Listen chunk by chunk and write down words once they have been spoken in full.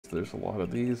there's a lot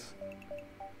of these.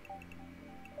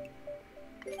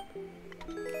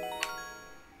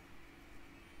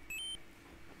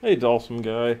 Hey, Dawson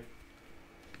guy.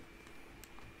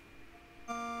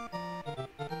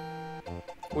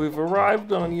 We've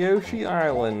arrived on Yoshi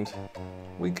Island.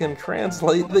 We can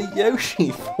translate the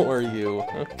Yoshi for you.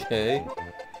 Okay.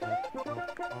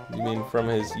 You mean from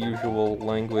his usual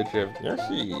language of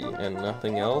Yoshi and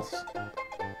nothing else?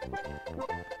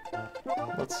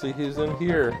 Let's see who's in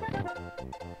here.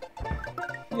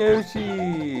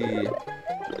 Yoshi!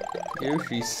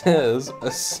 Yoshi says a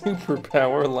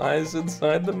superpower lies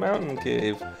inside the mountain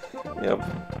cave. Yep,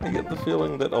 I get the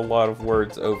feeling that a lot of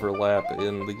words overlap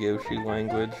in the Yoshi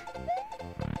language.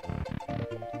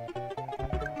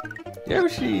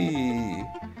 Yoshi!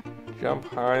 Jump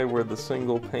high where the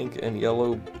single pink and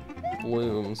yellow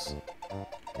blooms.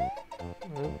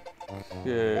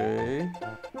 Okay.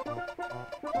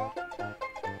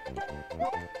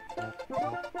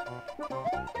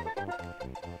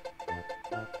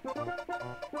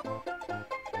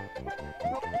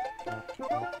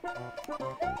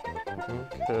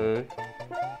 Okay.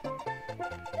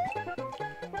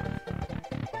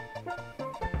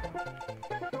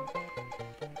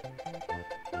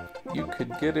 You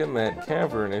could get in that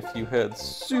cavern if you had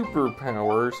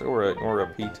superpowers or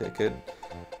a P ticket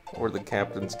or the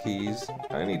captain's keys.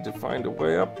 I need to find a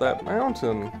way up that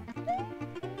mountain.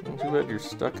 Too bad you're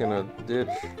stuck in a ditch.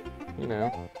 You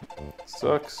know,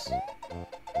 sucks.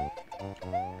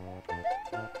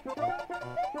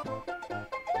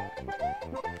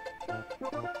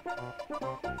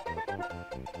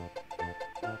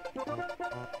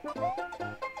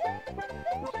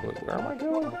 Wait, where am I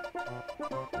going?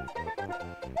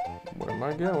 Where am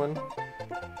I going?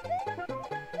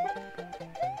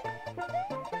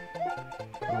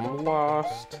 I'm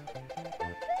lost.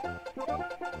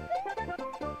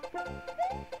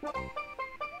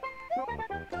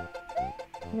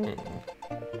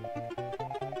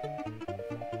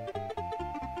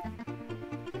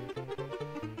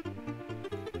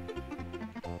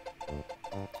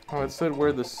 Oh, it said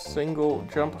where the single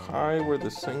jump high where the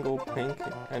single pink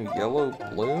and yellow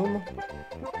bloom?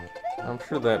 I'm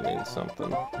sure that means something.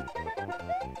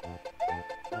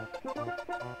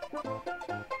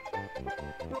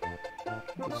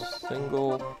 The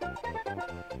single...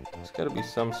 It's gotta be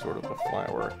some sort of a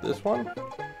flower. This one?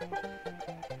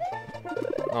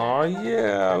 Oh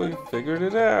yeah, we figured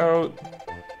it out.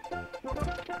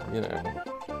 You know.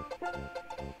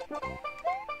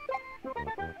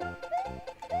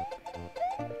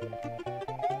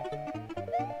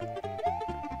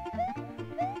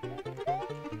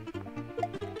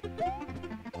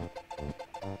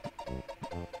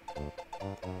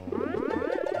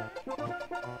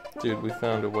 Dude, we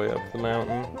found a way up the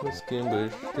mountain. This Goomba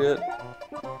is shit.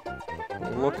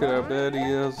 Look at how bad he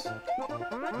is.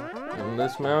 And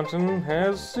this mountain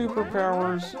has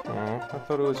superpowers. Oh, I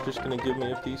thought it was just gonna give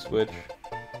me a P-switch.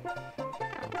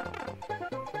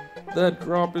 That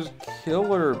drop is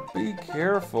killer. Be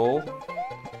careful.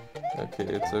 Okay,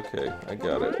 it's okay. I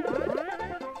got it.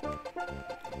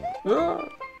 Ah!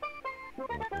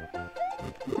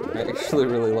 I actually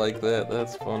really like that.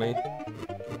 That's funny.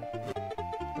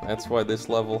 That's why this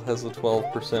level has a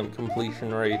 12%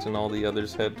 completion rate and all the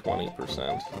others had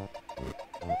 20%.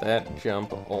 That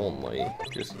jump only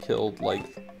just killed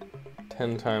like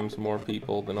 10 times more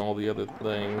people than all the other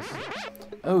things.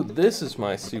 Oh, this is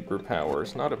my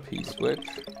superpowers, not a P-switch.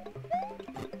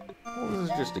 Well, this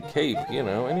is just a cape, you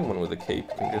know. Anyone with a cape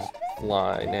can just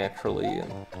fly naturally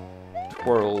and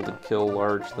twirl to kill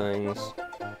large things.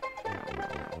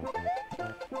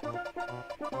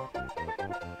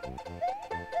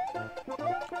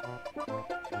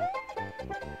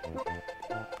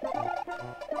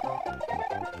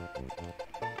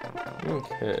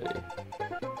 Okay.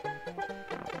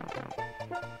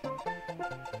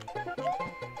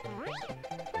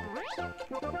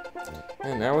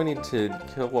 And now we need to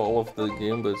kill all of the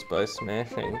Goombas by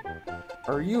smashing.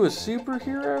 Are you a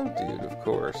superhero? Dude, of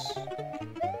course.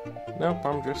 Nope,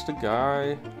 I'm just a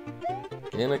guy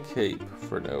in a cape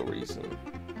for no reason.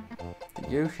 The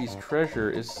Yoshi's treasure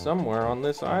is somewhere on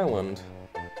this island.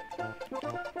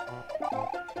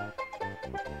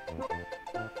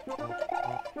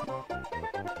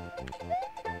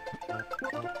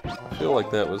 I feel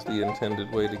like that was the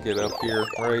intended way to get up here,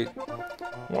 right?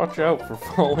 Watch out for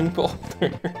falling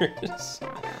boulders.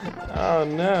 Oh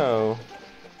no.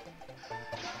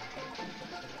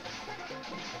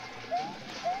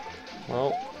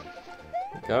 Well,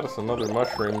 got us another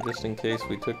mushroom just in case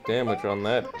we took damage on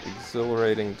that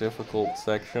exhilarating, difficult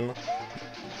section.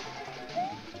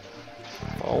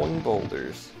 Falling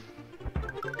boulders.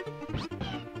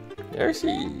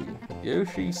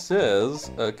 Yoshi says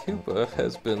a Koopa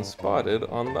has been spotted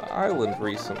on the island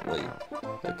recently.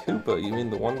 A Koopa? You mean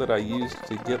the one that I used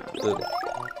to get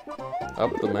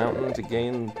up the mountain to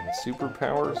gain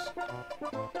superpowers?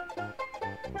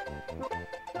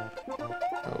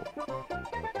 Oh.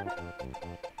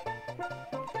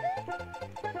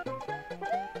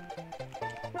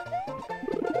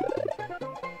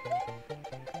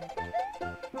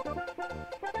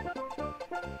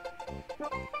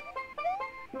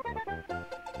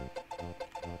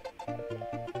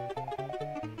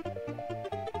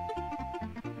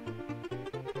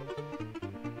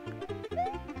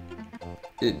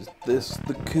 Is this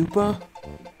the Koopa?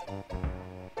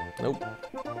 Nope.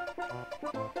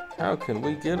 How can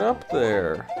we get up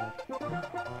there?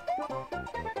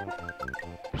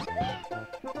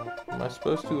 Am I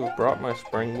supposed to have brought my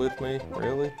spring with me?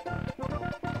 Really?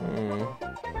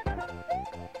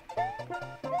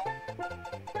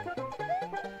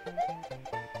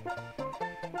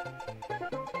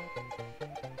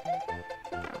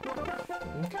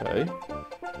 Okay.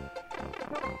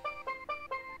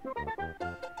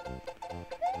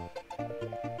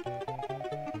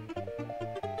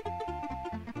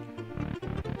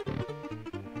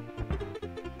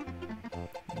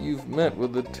 You've met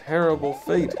with a terrible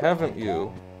fate, haven't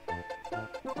you?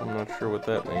 I'm not sure what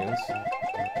that means.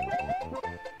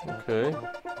 Okay.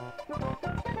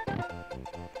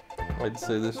 I'd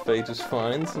say this fate is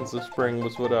fine, since the spring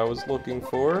was what I was looking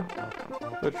for.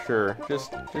 But sure,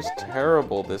 just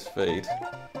terrible, this fate.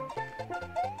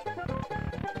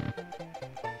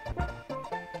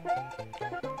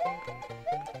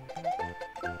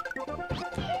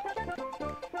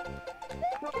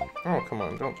 Oh, come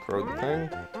on, don't throw the thing.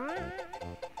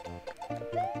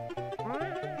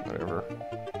 Whatever.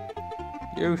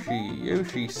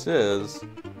 Yoshi says,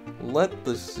 let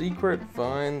the secret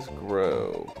vines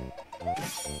grow.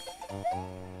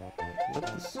 Let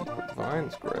the secret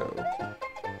vines grow.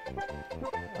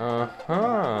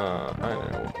 Uh-huh, I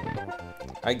know.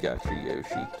 I got you,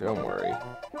 Yoshi, don't worry.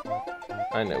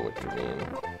 I know what you mean.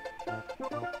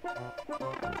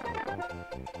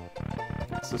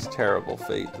 It's this terrible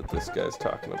fate that this guy's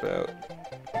talking about.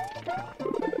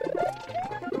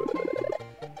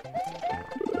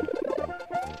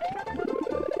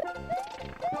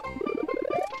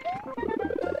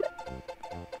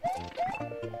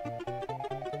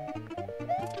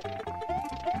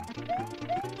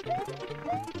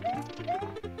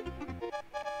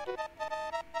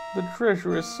 The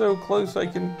treasure is so close I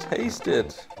can taste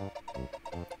it,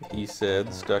 he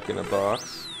said, stuck in a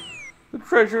box. The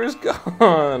treasure is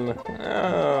gone!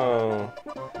 Oh.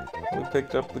 We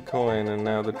picked up the coin and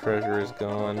now the treasure is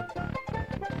gone.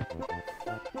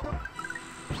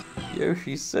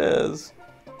 Yoshi says...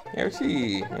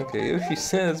 Yoshi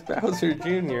says Bowser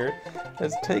Jr.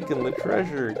 has taken the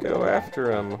treasure. Go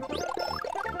after him.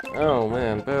 Oh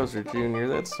man, Bowser Jr.,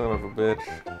 that son of a bitch.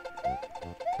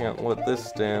 Can't let this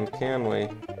stand, can we?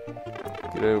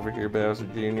 Get over here, Bowser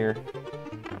Jr.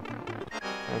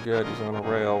 Oh god, he's on a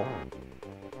rail.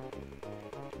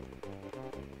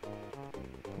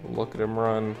 Look at him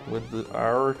run with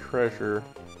our treasure.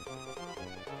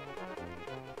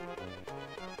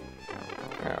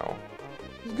 Ow.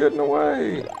 He's getting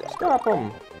away! Stop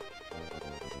him!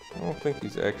 I don't think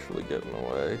he's actually getting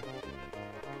away.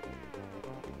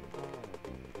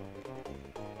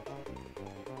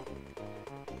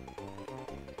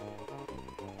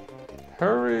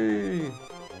 Hurry!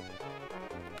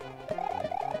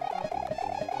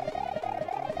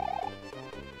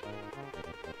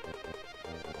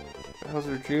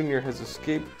 Bowser Jr. has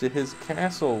escaped to his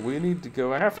castle. We need to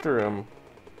go after him.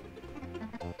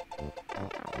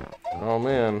 Oh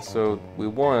man, so we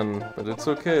won, but it's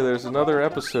okay. There's another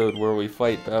episode where we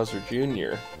fight Bowser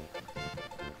Jr.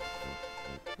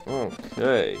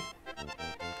 Okay.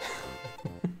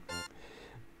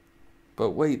 But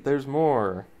wait, there's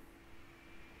more.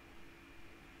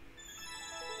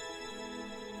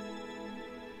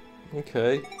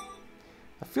 Okay.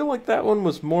 I feel like that one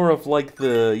was more of like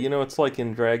the, you know, it's like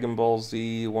in Dragon Ball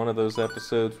Z, one of those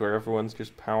episodes where everyone's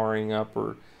just powering up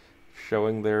or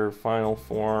showing their final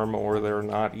form, or their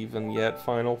not even yet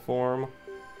final form.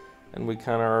 And we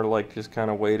kind of are like just kind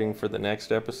of waiting for the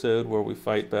next episode where we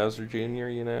fight Bowser Jr.,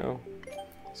 you know?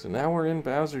 So now we're in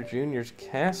Bowser Jr.'s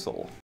castle.